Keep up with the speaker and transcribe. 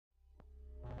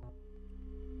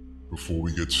Before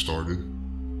we get started,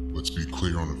 let's be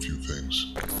clear on a few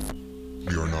things.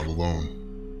 We are not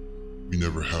alone. We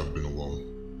never have been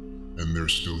alone. And they're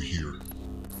still here,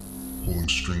 pulling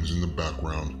strings in the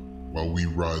background while we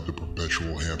ride the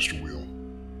perpetual hamster wheel.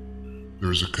 There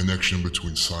is a connection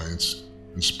between science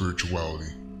and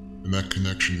spirituality, and that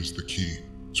connection is the key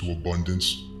to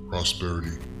abundance,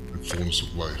 prosperity, and fullness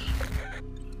of life.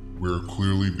 We are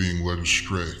clearly being led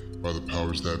astray by the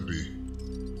powers that be,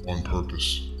 on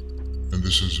purpose, and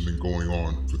this has been going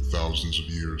on for thousands of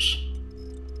years.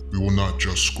 We will not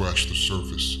just scratch the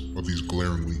surface of these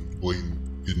glaringly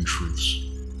blatant hidden truths.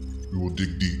 We will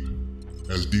dig deep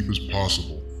as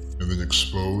possible, and then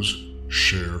expose,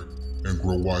 share, and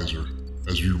grow wiser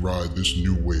as we ride this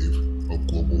new wave of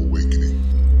global awakening.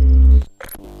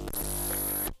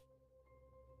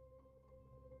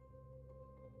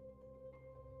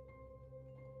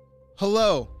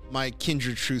 Hello, my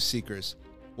kindred truth seekers.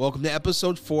 Welcome to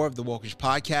episode 4 of the Wokish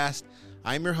Podcast.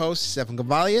 I'm your host, Stefan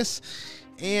Gavalius,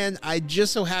 and I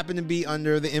just so happen to be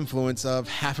under the influence of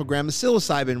half a gram of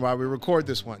psilocybin while we record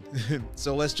this one.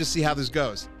 So let's just see how this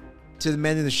goes. To the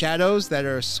men in the shadows that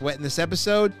are sweating this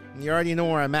episode, you already know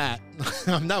where I'm at.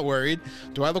 I'm not worried.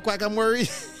 Do I look like I'm worried?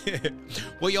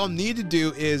 What y'all need to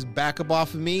do is back up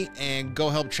off of me and go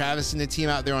help Travis and the team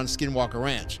out there on Skinwalker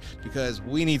Ranch, because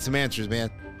we need some answers,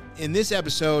 man. In this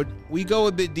episode, we go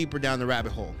a bit deeper down the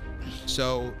rabbit hole.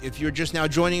 So if you're just now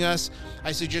joining us,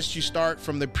 I suggest you start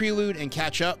from the prelude and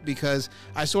catch up, because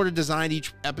I sort of designed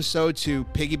each episode to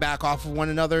piggyback off of one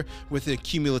another with a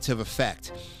cumulative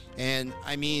effect. And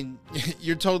I mean,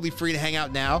 you're totally free to hang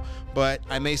out now, but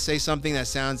I may say something that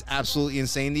sounds absolutely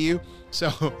insane to you.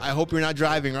 So I hope you're not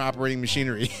driving or operating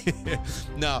machinery.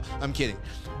 No, I'm kidding.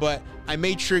 But I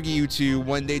may trigger you to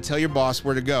one day tell your boss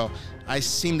where to go. I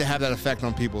seem to have that effect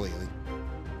on people lately.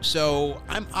 So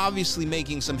I'm obviously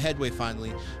making some headway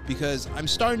finally, because I'm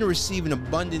starting to receive an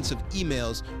abundance of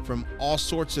emails from all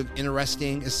sorts of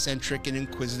interesting, eccentric, and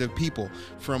inquisitive people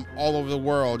from all over the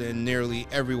world in nearly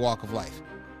every walk of life.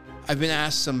 I've been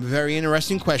asked some very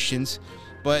interesting questions,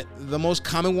 but the most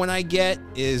common one I get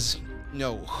is,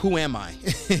 who am I?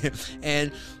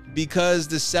 And because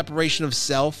the separation of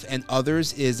self and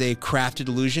others is a crafted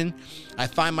illusion, I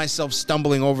find myself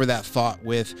stumbling over that thought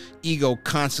with ego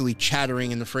constantly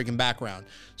chattering in the freaking background.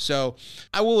 So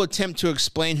I will attempt to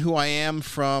explain who I am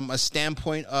from a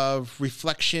standpoint of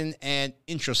reflection and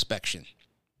introspection.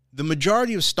 The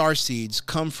majority of starseeds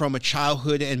come from a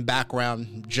childhood and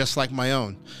background just like my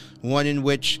own, one in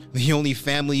which the only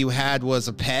family you had was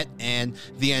a pet and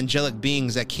the angelic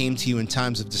beings that came to you in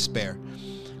times of despair.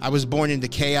 I was born into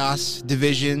chaos,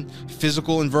 division,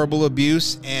 physical and verbal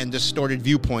abuse, and distorted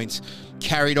viewpoints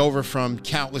carried over from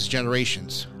countless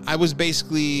generations. I was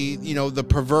basically, the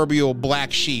proverbial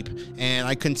black sheep, and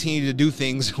I continued to do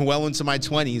things well into my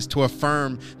 20s to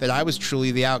affirm that I was truly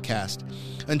the outcast,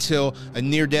 until a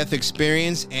near-death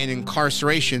experience and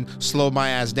incarceration slowed my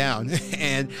ass down.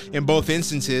 And in both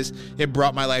instances, it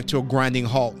brought my life to a grinding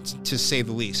halt, to say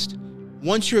the least.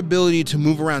 Once your ability to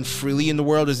move around freely in the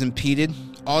world is impeded,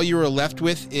 all you are left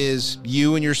with is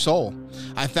you and your soul.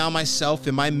 I found myself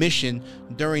in my mission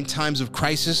during times of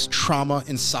crisis, trauma,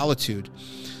 and solitude.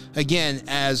 Again,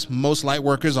 as most light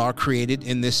workers are created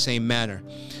in this same manner.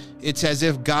 It's as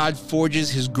if God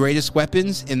forges his greatest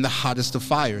weapons in the hottest of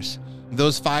fires.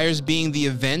 Those fires being the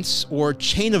events or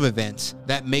chain of events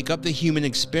that make up the human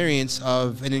experience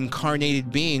of an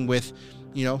incarnated being with,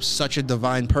 such a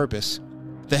divine purpose.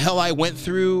 The hell I went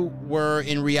through were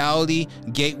in reality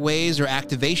gateways or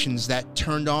activations that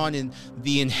turned on in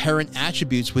the inherent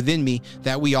attributes within me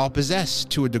that we all possess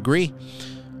to a degree,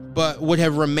 but would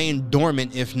have remained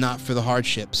dormant if not for the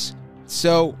hardships.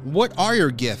 So what are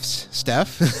your gifts,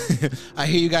 Steph? I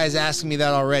hear you guys asking me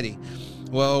that already.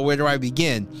 Well, where do I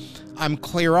begin? I'm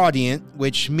clairaudient,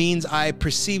 which means I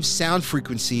perceive sound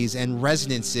frequencies and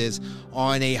resonances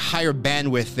on a higher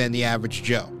bandwidth than the average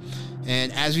Joe.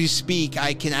 And as we speak,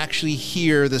 I can actually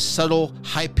hear the subtle,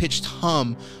 high-pitched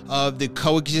hum of the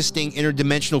coexisting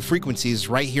interdimensional frequencies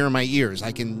right here in my ears.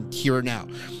 I can hear it now.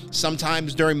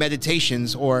 Sometimes during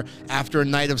meditations or after a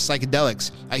night of psychedelics,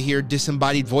 I hear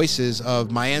disembodied voices of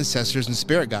my ancestors and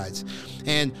spirit guides.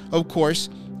 And of course,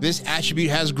 this attribute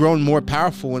has grown more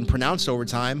powerful and pronounced over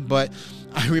time, but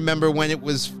I remember when it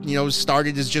was,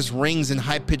 started as just rings and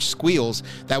high-pitched squeals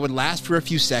that would last for a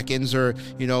few seconds or,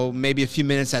 maybe a few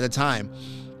minutes at a time.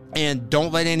 And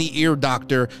don't let any ear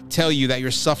doctor tell you that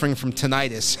you're suffering from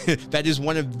tinnitus. That is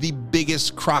one of the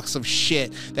biggest crocks of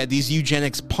shit that these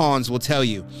eugenics pawns will tell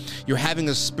you. You're having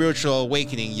a spiritual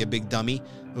awakening, you big dummy.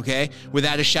 okay?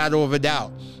 Without a shadow of a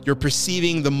doubt. You're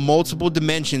perceiving the multiple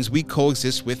dimensions we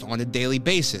coexist with on a daily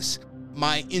basis.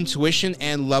 My intuition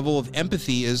and level of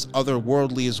empathy is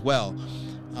otherworldly as well.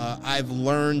 I've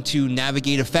learned to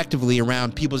navigate effectively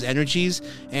around people's energies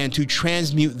and to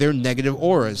transmute their negative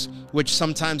auras, which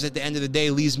sometimes at the end of the day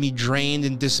leaves me drained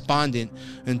and despondent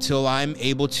until I'm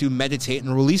able to meditate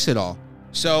and release it all.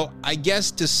 So I guess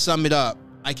to sum it up,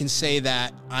 I can say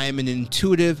that I am an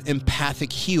intuitive,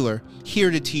 empathic healer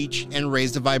here to teach and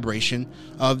raise the vibration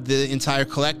of the entire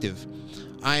collective.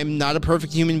 I am not a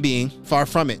perfect human being, far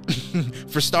from it.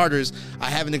 For starters,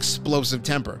 I have an explosive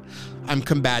temper. I'm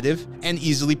combative and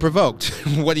easily provoked.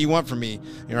 What do you want from me?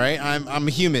 All right, I'm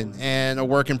a human and a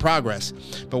work in progress.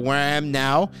 But where I am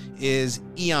now is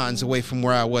eons away from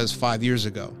where I was 5 years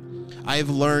ago. I have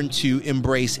learned to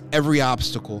embrace every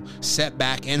obstacle,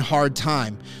 setback, and hard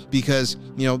time because,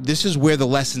 this is where the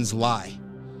lessons lie.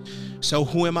 So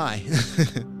who am I?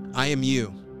 I am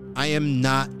you. I am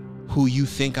not who you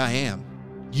think I am.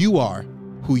 You are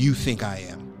who you think I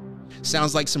am.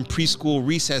 Sounds like some preschool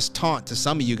recess taunt to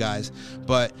some of you guys,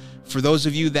 but for those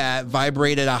of you that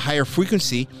vibrate at a higher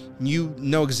frequency, you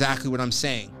know exactly what I'm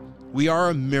saying. We are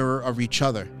a mirror of each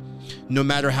other. No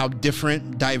matter how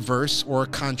different, diverse, or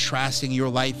contrasting your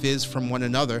life is from one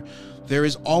another, there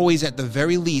is always at the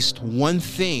very least one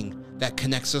thing that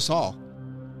connects us all.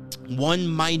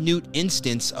 One minute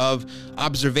instance of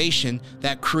observation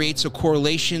that creates a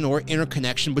correlation or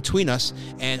interconnection between us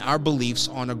and our beliefs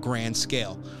on a grand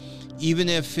scale. Even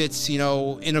if it's,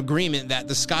 in agreement that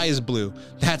the sky is blue,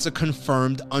 that's a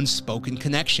confirmed, unspoken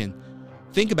connection.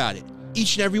 Think about it.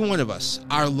 Each and every one of us,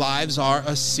 our lives are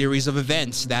a series of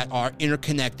events that are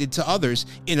interconnected to others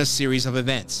in a series of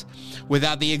events.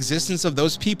 Without the existence of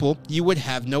those people, you would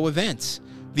have no events.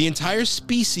 The entire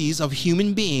species of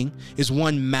human being is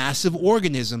one massive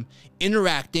organism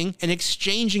interacting and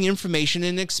exchanging information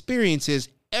and experiences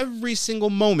every single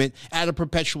moment at a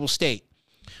perpetual state.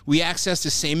 We access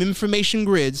the same information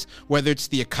grids, whether it's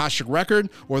the Akashic Record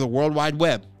or the World Wide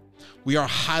Web. We are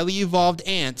highly evolved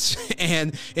ants,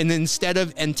 and instead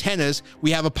of antennas,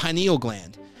 we have a pineal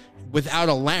gland. Without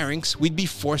a larynx, we'd be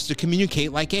forced to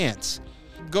communicate like ants.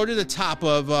 Go to the top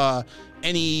of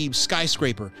any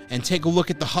skyscraper and take a look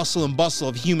at the hustle and bustle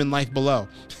of human life below.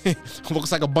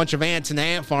 Looks like a bunch of ants in an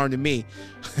ant farm to me.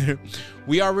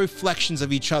 We are reflections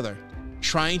of each other,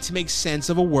 trying to make sense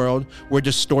of a world where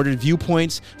distorted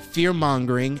viewpoints,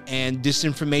 fear-mongering, and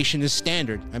disinformation is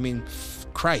standard. I mean,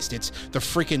 Christ, it's the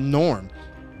freaking norm.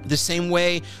 The same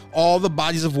way all the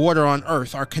bodies of water on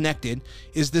Earth are connected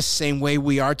is the same way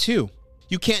we are too.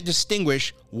 You can't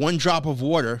distinguish one drop of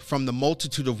water from the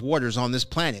multitude of waters on this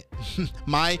planet.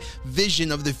 My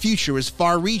vision of the future is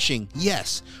far-reaching,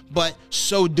 yes, but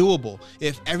so doable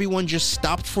if everyone just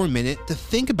stopped for a minute to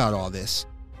think about all this.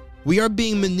 We are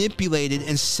being manipulated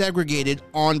and segregated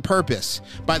on purpose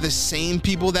by the same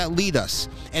people that lead us.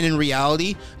 And in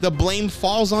reality, the blame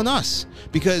falls on us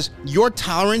because your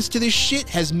tolerance to this shit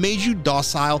has made you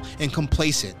docile and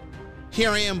complacent.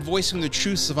 Here I am voicing the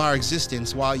truths of our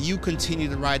existence while you continue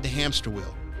to ride the hamster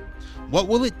wheel. What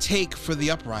will it take for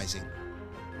the uprising?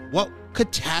 What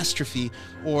catastrophe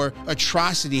or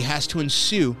atrocity has to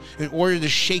ensue in order to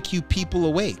shake you people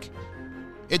awake?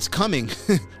 It's coming,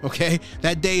 okay?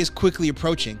 That day is quickly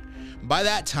approaching. By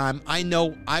that time, I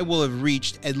know I will have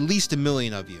reached at least 1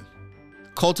 million of you.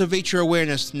 Cultivate your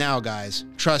awareness now, guys.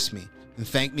 Trust me, and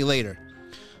thank me later.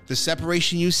 The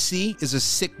separation you see is a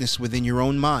sickness within your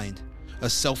own mind, a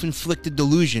self-inflicted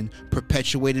delusion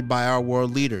perpetuated by our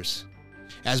world leaders.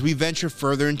 As we venture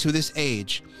further into this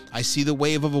age, I see the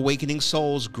wave of awakening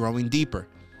souls growing deeper,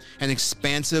 an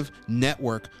expansive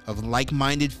network of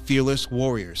like-minded, fearless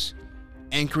warriors,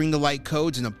 anchoring the light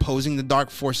codes and opposing the dark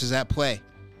forces at play.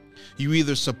 You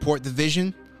either support the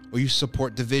vision or you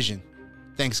support division.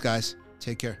 Thanks, guys.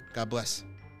 Take care. God bless.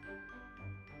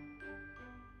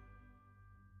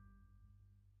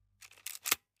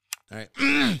 All right.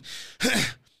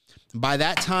 By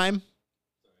that time,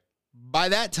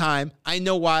 I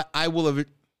know why I will have.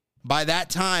 By that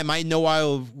time, I know I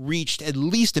will have reached at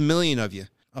least 1 million of you.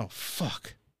 Oh,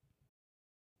 fuck.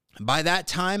 By that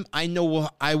time, I know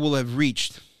I will have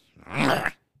reached.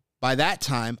 By that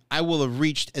time, I will have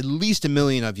reached at least 1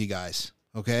 million of you guys.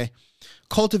 Okay?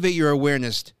 Cultivate your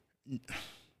awareness.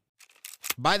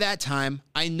 By that time,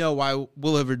 I know I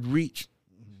will have reached.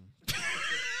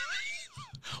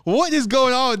 What is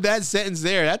going on with that sentence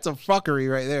there? That's a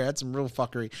fuckery right there. That's some real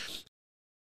fuckery.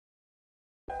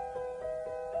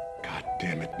 God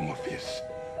damn it, Morpheus.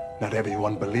 Not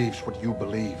everyone believes what you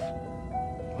believe.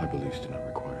 My beliefs do not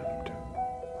require them to.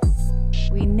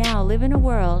 We now live in a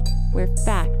world where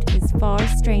fact is far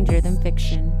stranger than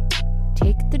fiction.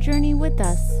 Take the journey with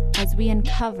us as we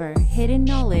uncover hidden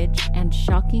knowledge and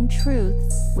shocking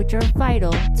truths which are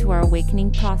vital to our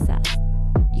awakening process.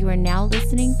 You are now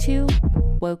listening to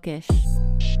Wokish.